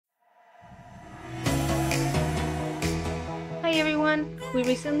everyone! We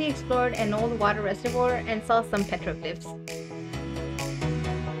recently explored an old water reservoir and saw some petroglyphs.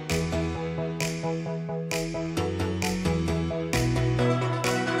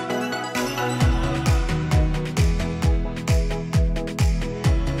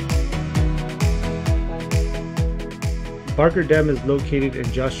 Barker Dam is located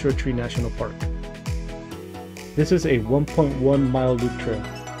in Joshua Tree National Park. This is a 1.1 mile loop trail.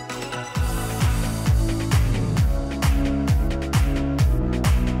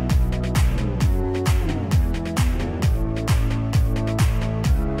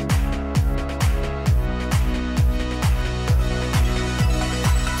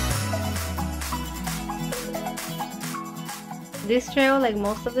 This trail, like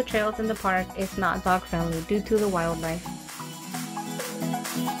most of the trails in the park, is not dog friendly due to the wildlife.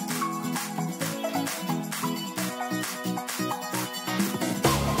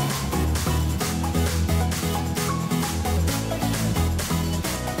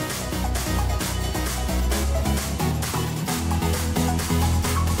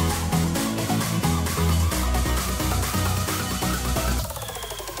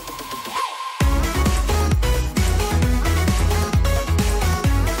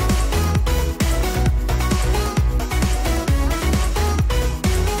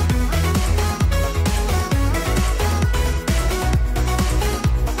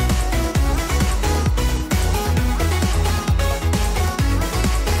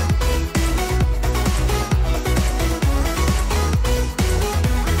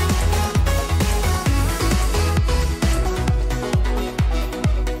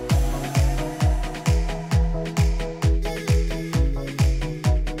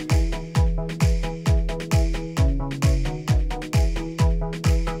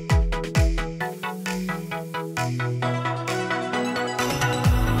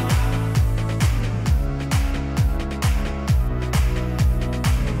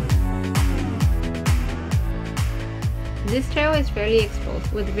 This trail is fairly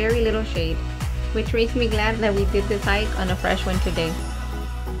exposed with very little shade, which makes me glad that we did this hike on a fresh winter day.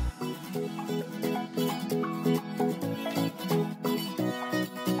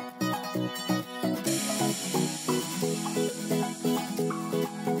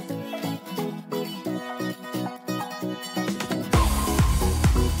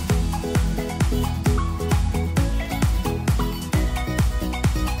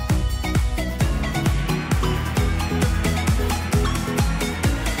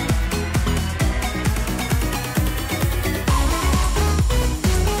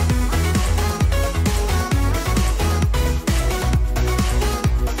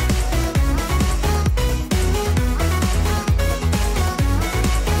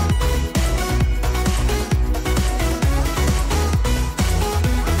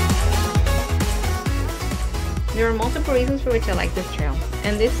 There are multiple reasons for which I like this trail,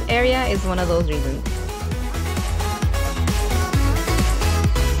 and this area is one of those reasons.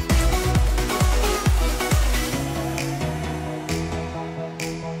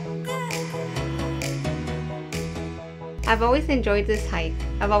 I've always enjoyed this hike.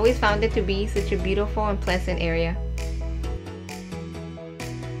 I've always found it to be such a beautiful and pleasant area,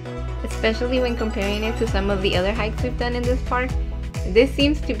 especially when comparing it to some of the other hikes we've done in this park. This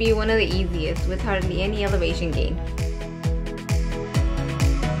seems to be one of the easiest with hardly any elevation gain.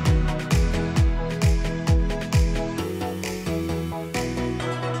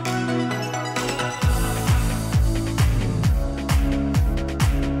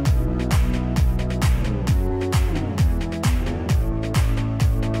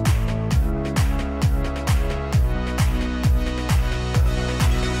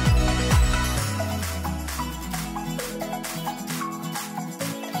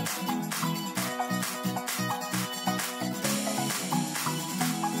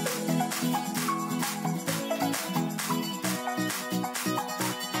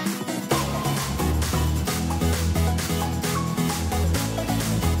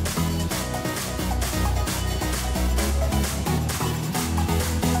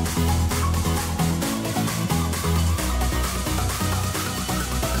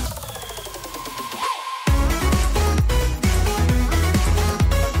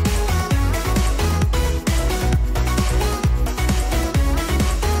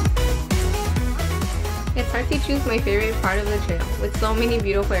 It's hard to choose my favorite part of the trail, with so many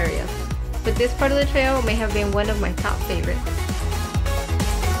beautiful areas, but this part of the trail may have been one of my top favorites.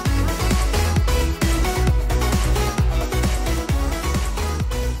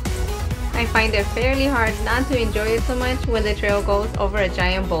 I find it fairly hard not to enjoy it so much when the trail goes over a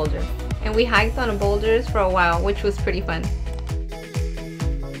giant boulder, and we hiked on boulders for a while, which was pretty fun.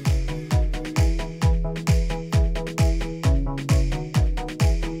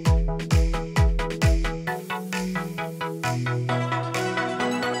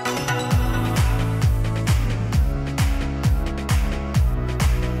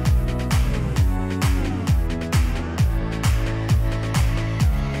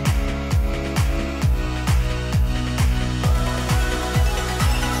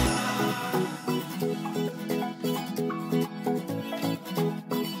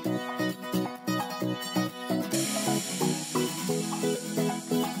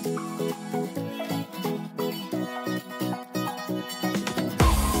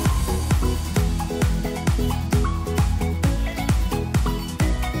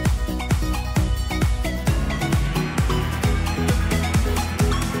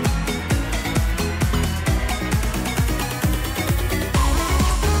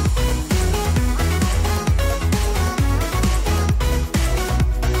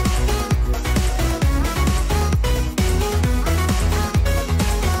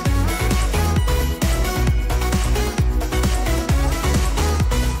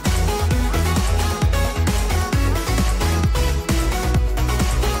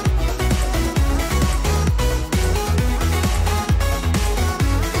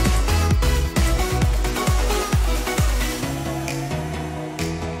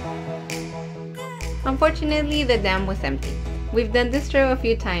 Unfortunately, the dam was empty. We've done this trail a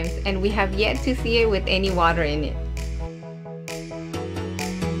few times and we have yet to see it with any water in it.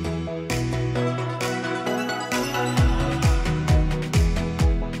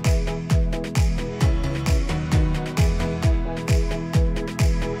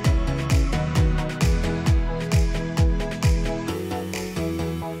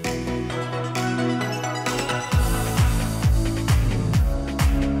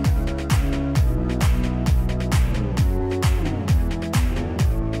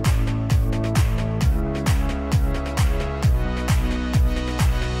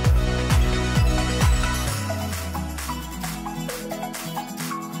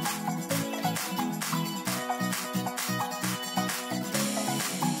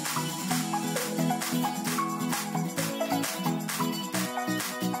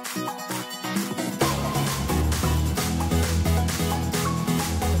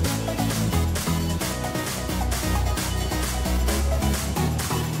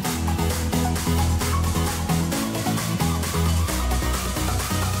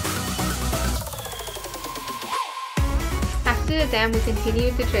 After the dam, we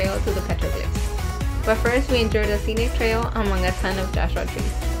continued the trail to the Petroglyphs. But first, we enjoyed a scenic trail among a ton of Joshua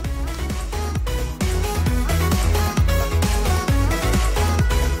trees.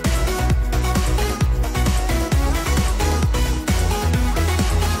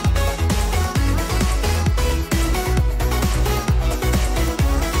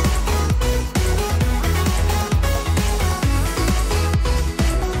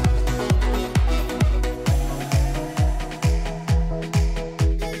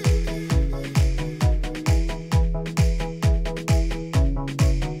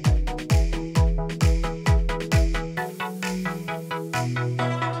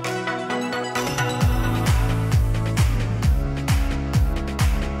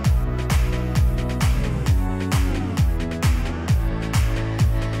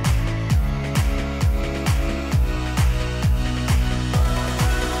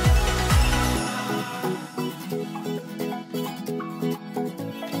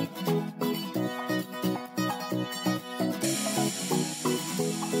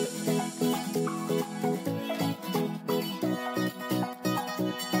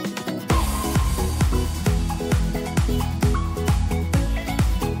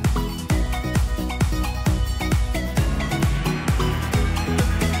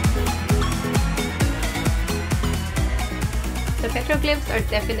 The Petroglyphs are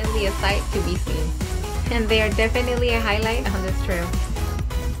definitely a sight to be seen, and they are definitely a highlight on this trail.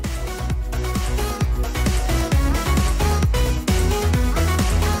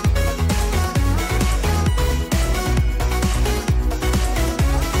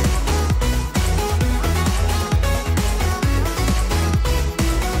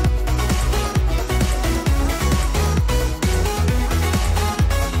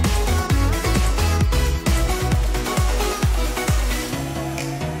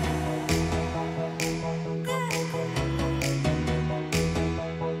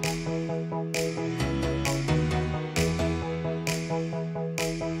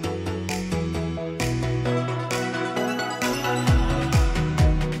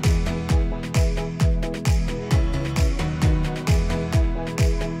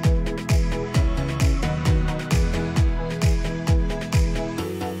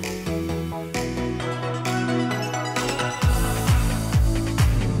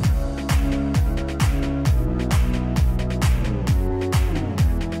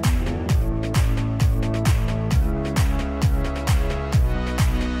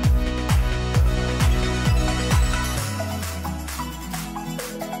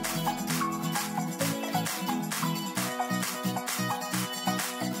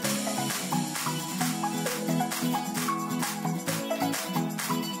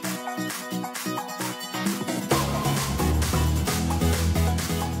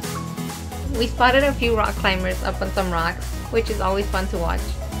 We spotted a few rock climbers up on some rocks, which is always fun to watch.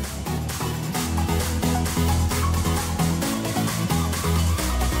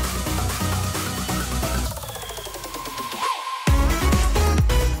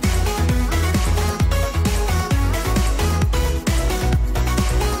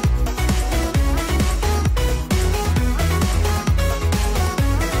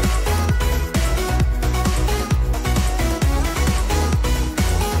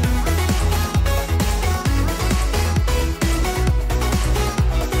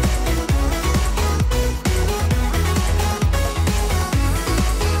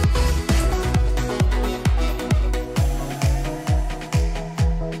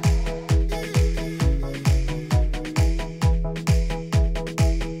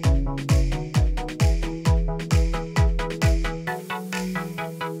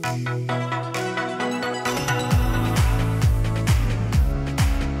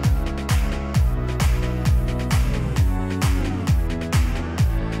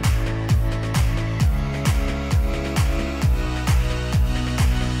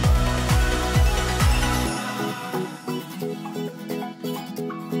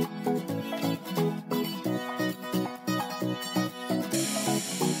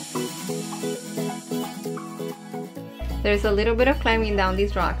 There's a little bit of climbing down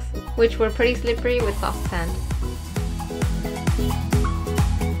these rocks, which were pretty slippery with soft sand.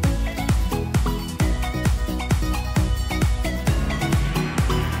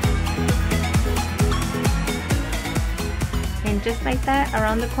 And just like that,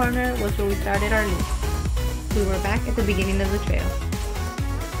 around the corner was where we started our loop. We were back at the beginning of the trail.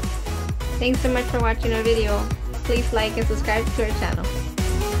 Thanks so much for watching our video. Please like and subscribe to our channel.